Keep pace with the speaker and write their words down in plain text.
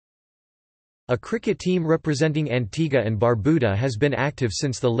A cricket team representing Antigua and Barbuda has been active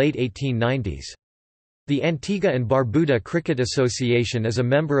since the late 1890s. The Antigua and Barbuda Cricket Association is a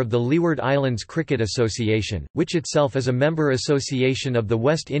member of the Leeward Islands Cricket Association, which itself is a member association of the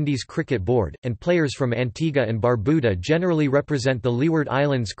West Indies Cricket Board, and players from Antigua and Barbuda generally represent the Leeward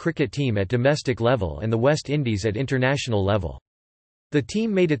Islands cricket team at domestic level and the West Indies at international level. The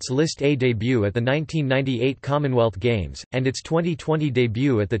team made its List A debut at the 1998 Commonwealth Games, and its 2020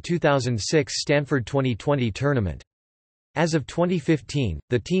 debut at the 2006 Stanford 2020 tournament. As of 2015,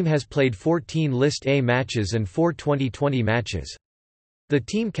 the team has played 14 List A matches and 4 2020 matches. The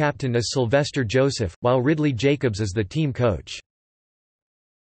team captain is Sylvester Joseph, while Ridley Jacobs is the team coach.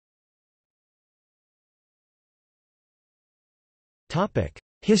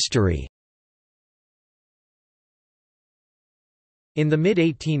 History. In the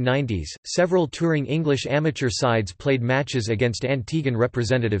mid-1890s, several touring English amateur sides played matches against Antiguan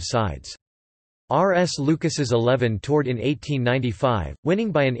representative sides. R.S. Lucas's 11 toured in 1895, winning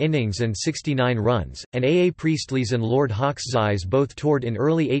by an innings and 69 runs, and A. A. Priestley's and Lord Hawkes's both toured in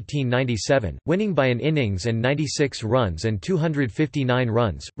early 1897, winning by an innings and 96 runs and 259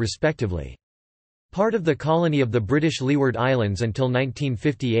 runs, respectively. Part of the colony of the British Leeward Islands until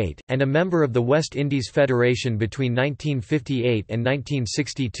 1958, and a member of the West Indies Federation between 1958 and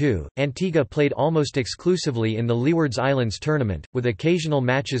 1962, Antigua played almost exclusively in the Leeward Islands tournament, with occasional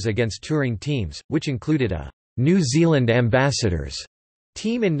matches against touring teams, which included a New Zealand Ambassadors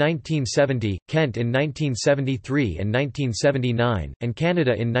team in 1970, Kent in 1973 and 1979, and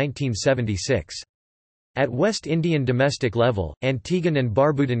Canada in 1976. At West Indian domestic level, Antiguan and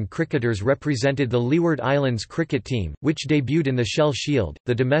Barbudan cricketers represented the Leeward Islands cricket team, which debuted in the Shell Shield,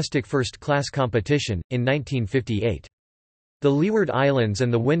 the domestic first-class competition, in 1958. The Leeward Islands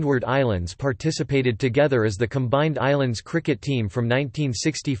and the Windward Islands participated together as the combined islands cricket team from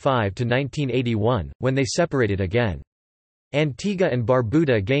 1965 to 1981, when they separated again. Antigua and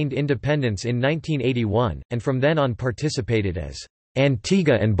Barbuda gained independence in 1981, and from then on participated as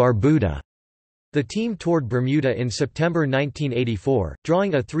Antigua and Barbuda. The team toured Bermuda in September 1984,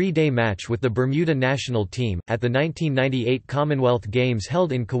 drawing a three-day match with the Bermuda national team. At the 1998 Commonwealth Games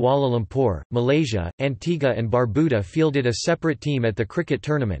held in Kuala Lumpur, Malaysia, Antigua and Barbuda fielded a separate team at the cricket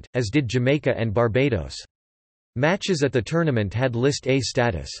tournament, as did Jamaica and Barbados. Matches at the tournament had List A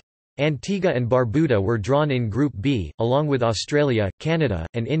status. Antigua and Barbuda were drawn in Group B, along with Australia, Canada,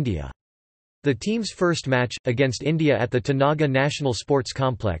 and India. The team's first match, against India at the Tenaga National Sports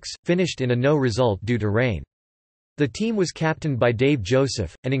Complex, finished in a no result due to rain. The team was captained by Dave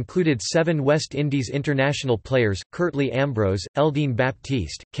Joseph, and included 7 West Indies international players: Curtly Ambrose, Eldine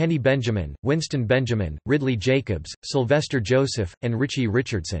Baptiste, Kenny Benjamin, Winston Benjamin, Ridley Jacobs, Sylvester Joseph, and Richie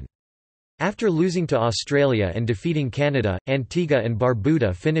Richardson. After losing to Australia and defeating Canada, Antigua and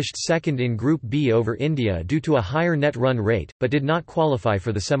Barbuda finished second in Group B over India due to a higher net run rate, but did not qualify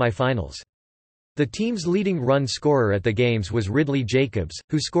for the semi-finals. The team's leading run scorer at the Games was Ridley Jacobs,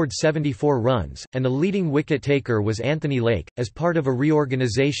 who scored 74 runs, and the leading wicket-taker was Anthony Lake. As part of a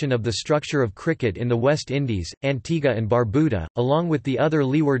reorganisation of the structure of cricket in the West Indies, Antigua and Barbuda, along with the other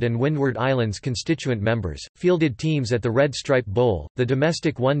Leeward and Windward Islands constituent members, fielded teams at the Red Stripe Bowl, the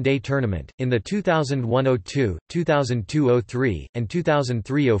domestic one-day tournament, in the 2001-02, 2002-03, and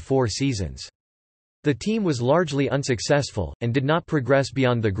 2003-04 seasons. The team was largely unsuccessful, and did not progress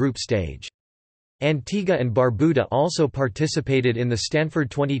beyond the group stage. Antigua and Barbuda also participated in the Stanford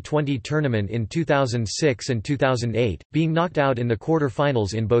 2020 tournament in 2006 and 2008, being knocked out in the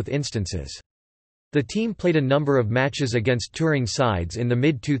quarter-finals in both instances. The team played a number of matches against touring sides in the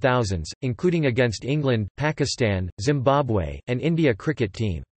mid-2000s, including against England, Pakistan, Zimbabwe, and India cricket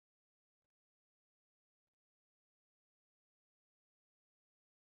team.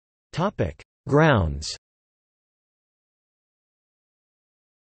 Grounds.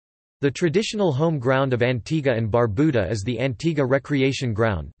 The traditional home ground of Antigua and Barbuda is the Antigua Recreation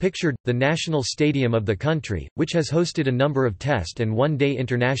Ground, pictured, the national stadium of the country, which has hosted a number of Test and one-day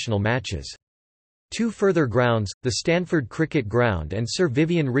international matches. 2 further grounds, the Stanford Cricket Ground and Sir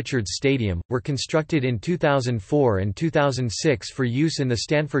Vivian Richards Stadium, were constructed in 2004 and 2006 for use in the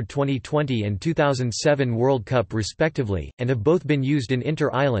Stanford 2020 and 2007 World Cup respectively, and have both been used in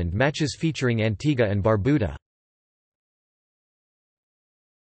inter-island matches featuring Antigua and Barbuda.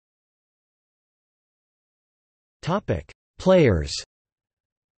 Players.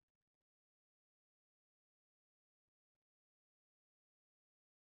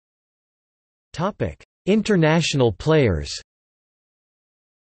 International players.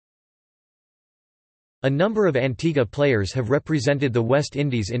 A number of Antigua players have represented the West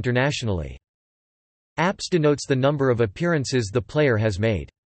Indies internationally. Apps denotes the number of appearances the player has made.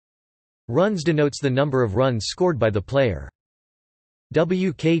 Runs denotes the number of runs scored by the player.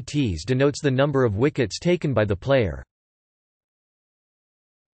 WKTs denotes the number of wickets taken by the player.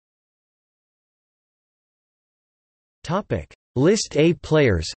 List A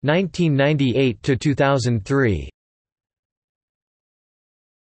players, 1998 to 2003.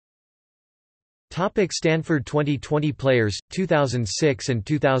 Stanford 2020 players, 2006 and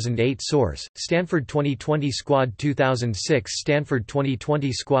 2008. Source: Stanford 2020 squad 2006, Stanford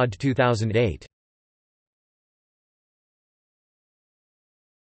 2020 squad 2008.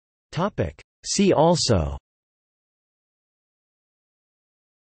 See also: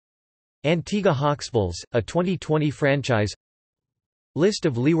 Antigua Hawksbills, a 2020 franchise. List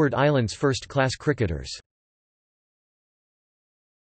of Leeward Islands first-class cricketers.